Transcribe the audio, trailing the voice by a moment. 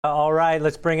All right,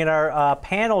 let's bring in our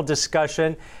panel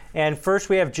discussion. And first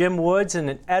we have Jim Woods,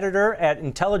 an editor at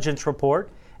Intelligence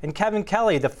Report, and Kevin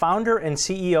Kelly, the founder and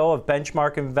CEO of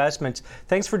Benchmark Investments.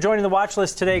 Thanks for joining the watch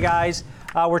list today, guys.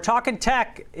 We're talking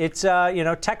tech. It's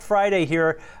Tech Friday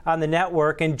here on the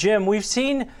network. And Jim, we've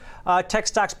seen tech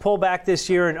stocks pull back this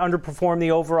year and underperform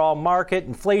the overall market.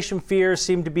 Inflation fears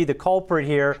seem to be the culprit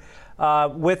here.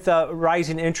 With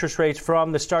rising interest rates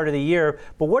from the start of the year.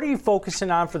 But what are you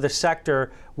focusing on for the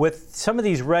sector with some of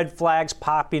these red flags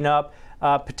popping up,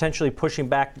 potentially pushing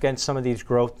back against some of these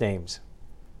growth names?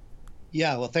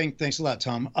 Yeah, well, thanks a lot,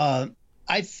 Tom.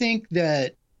 I think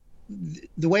that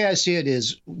the way I see it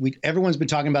is everyone's been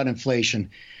talking about inflation.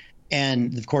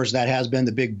 And, of course, that has been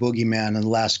the big boogeyman in the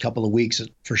last couple of weeks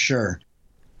for sure.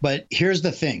 But here's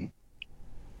the thing.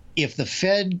 If the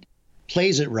Fed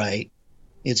plays it right,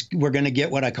 we're going to get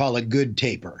what I call a good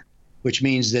taper, which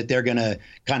means that they're going to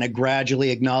kind of gradually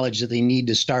acknowledge that they need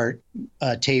to start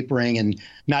tapering and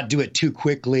not do it too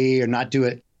quickly or not do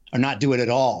it at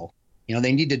all. You know,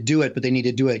 they need to do it, but they need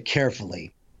to do it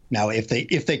carefully. Now, if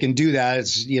they can do that,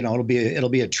 it's it'll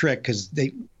be a trick because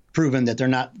they've proven that they're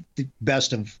not the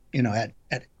best of at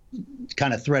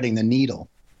kind of threading the needle.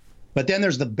 But then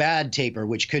there's the bad taper,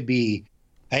 which could be,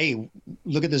 hey,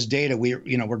 look at this data.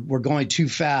 We're going too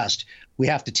fast. We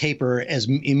have to taper as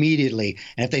immediately.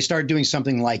 And if they start doing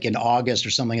something like in August or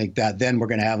something like that, then we're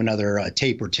going to have another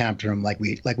taper tantrum like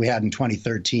we had in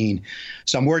 2013.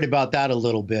 So I'm worried about that a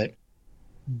little bit.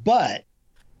 But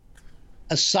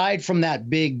aside from that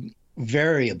big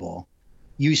variable,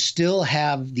 you still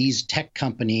have these tech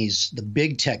companies, the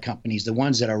big tech companies, the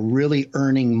ones that are really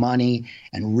earning money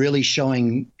and really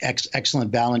showing excellent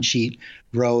balance sheet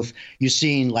growth. You've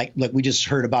seen, like we just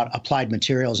heard about Applied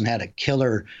Materials and had a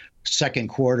killer second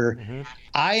quarter. Mm-hmm.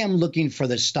 I am looking for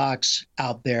the stocks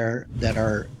out there that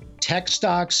are tech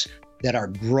stocks that are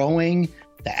growing.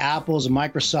 The Apples, the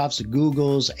Microsofts, the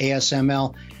Googles,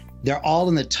 ASML, they're all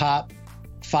in the top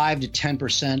 5 to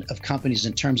 10% of companies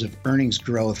in terms of earnings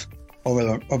growth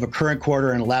over current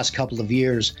quarter and the last couple of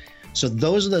years. So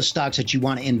those are the stocks that you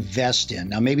want to invest in.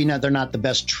 Now, they're not the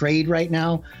best trade right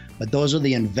now, but those are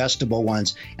the investable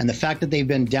ones. And the fact that they've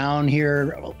been down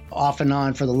here off and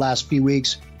on for the last few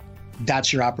weeks,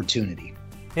 that's your opportunity.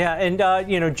 Yeah,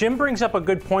 and Jim brings up a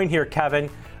good point here, Kevin,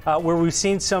 where we've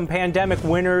seen some pandemic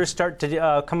winners start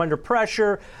to come under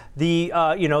pressure. The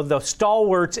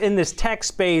stalwarts in this tech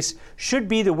space should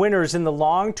be the winners in the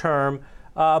long term.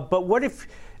 But what if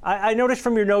I noticed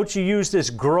from your notes you use this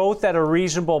growth at a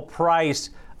reasonable price,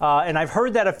 and I've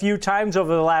heard that a few times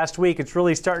over the last week. It's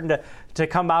really starting to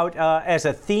come out as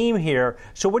a theme here.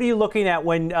 So what are you looking at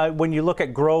when you look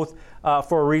at growth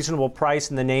for a reasonable price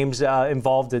and the names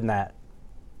involved in that?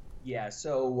 Yeah,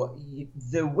 so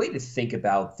the way to think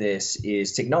about this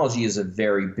is technology is a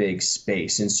very big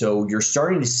space. And so you're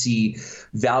starting to see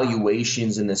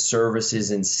valuations in the services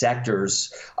and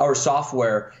sectors or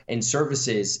software and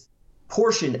services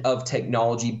portion of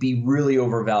technology be really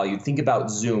overvalued. Think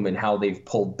about Zoom and how they've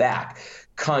pulled back.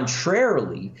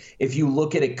 Contrarily, if you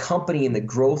look at a company in the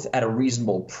growth at a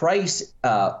reasonable price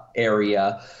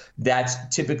area, that's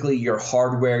typically your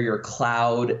hardware, your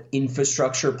cloud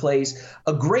infrastructure plays.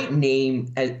 A great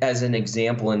name as an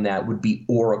example in that would be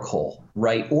Oracle,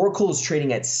 right? Oracle is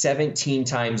trading at 17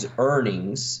 times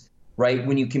earnings, right?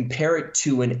 When you compare it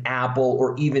to an Apple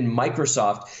or even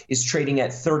Microsoft is trading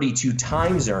at 32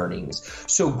 times earnings.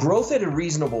 So growth at a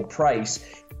reasonable price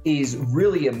is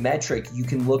really a metric. You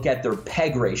can look at their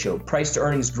PEG ratio, price to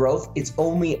earnings growth. It's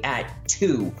only at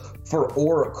 2 for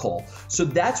Oracle. So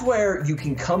that's where you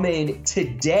can come in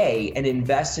today and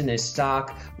invest in a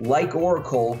stock like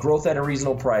Oracle, growth at a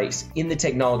reasonable price in the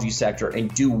technology sector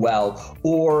and do well.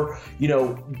 Or,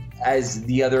 as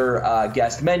the other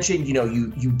guest mentioned,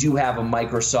 you do have a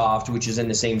Microsoft, which is in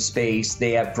the same space.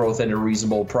 They have growth at a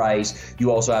reasonable price.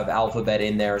 You also have Alphabet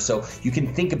in there. So you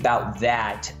can think about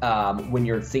that when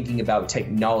you're thinking about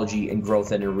technology and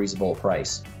growth at a reasonable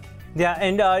price. Yeah,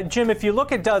 and Jim, if you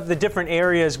look at the different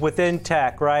areas within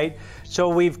tech, right? So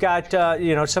we've got,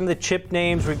 some of the chip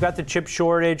names. We've got the chip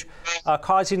shortage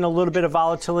causing a little bit of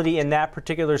volatility in that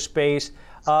particular space,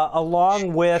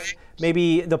 along with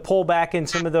maybe the pullback in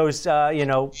some of those,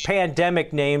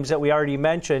 pandemic names that we already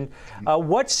mentioned.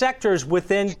 What sectors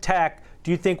within tech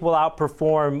do you think will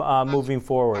outperform moving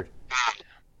forward?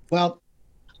 Well,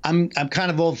 I'm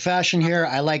kind of old-fashioned here.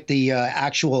 I like the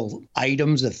actual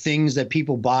items, the things that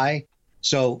people buy.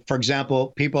 So, for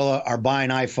example, people are buying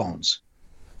iPhones,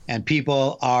 and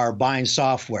people are buying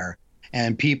software,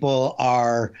 and people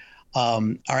are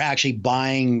actually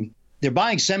buying. They're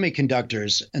buying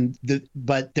semiconductors,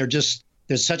 but they're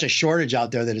there's such a shortage out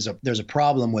there that there's a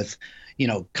problem with,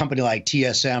 company like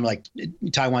TSM, like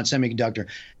Taiwan Semiconductor.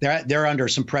 They're under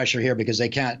some pressure here because they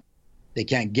can't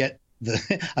get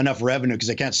enough revenue because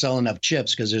they can't sell enough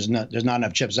chips because there's not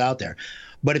enough chips out there.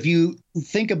 But if you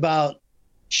think about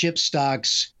chip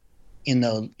stocks in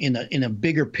a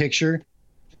bigger picture,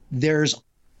 there's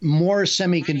more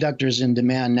semiconductors in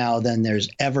demand now than there's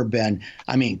ever been.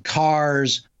 I mean,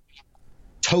 cars,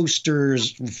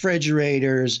 toasters,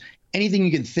 refrigerators, anything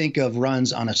you can think of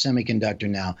runs on a semiconductor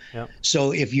now. Yep.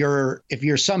 So if you're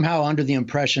somehow under the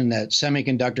impression that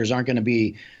semiconductors aren't going to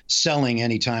be selling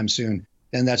anytime soon,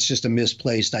 then that's just a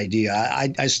misplaced idea.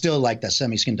 I still like the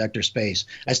semiconductor space.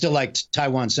 I still like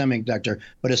Taiwan Semiconductor,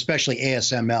 but especially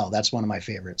ASML. That's one of my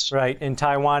favorites. Right, and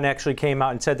Taiwan actually came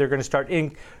out and said they're going to start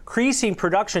increasing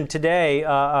production today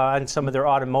on some of their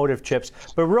automotive chips.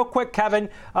 But real quick, Kevin,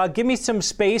 give me some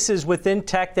spaces within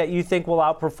tech that you think will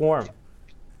outperform.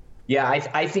 Yeah,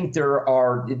 I think there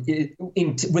are,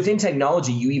 within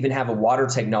technology, you even have a water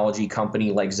technology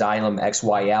company like Xylem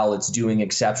XYL. It's doing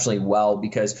exceptionally well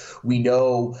because we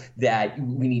know that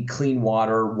we need clean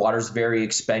water. Water's very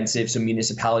expensive, so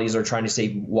municipalities are trying to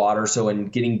save water. So in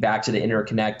getting back to the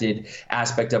interconnected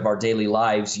aspect of our daily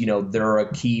lives, they're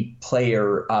a key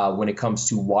player when it comes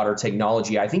to water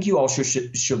technology. I think you also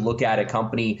should look at a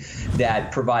company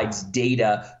that provides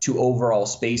data to overall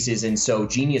spaces. And so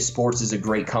Genius Sports is a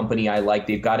great company I like.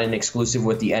 They've got an exclusive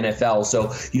with the NFL,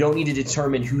 so you don't need to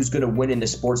determine who's going to win in the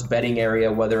sports betting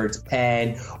area, whether it's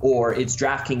Penn or it's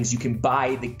DraftKings. You can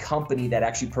buy the company that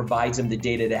actually provides them the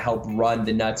data to help run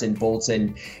the nuts and bolts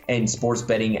and sports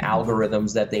betting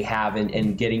algorithms that they have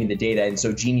and getting the data. And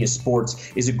so Genius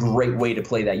Sports is a great way to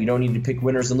play that. You don't need to pick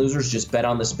winners and losers, just bet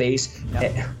on the space.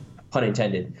 Yep. Pun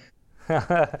intended.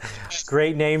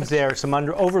 Great names there, some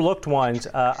overlooked ones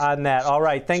on that. All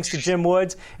right, thanks to Jim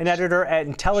Woods, an editor at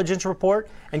Intelligence Report,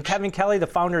 and Kevin Kelly, the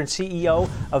founder and CEO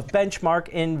of Benchmark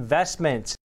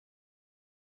Investments.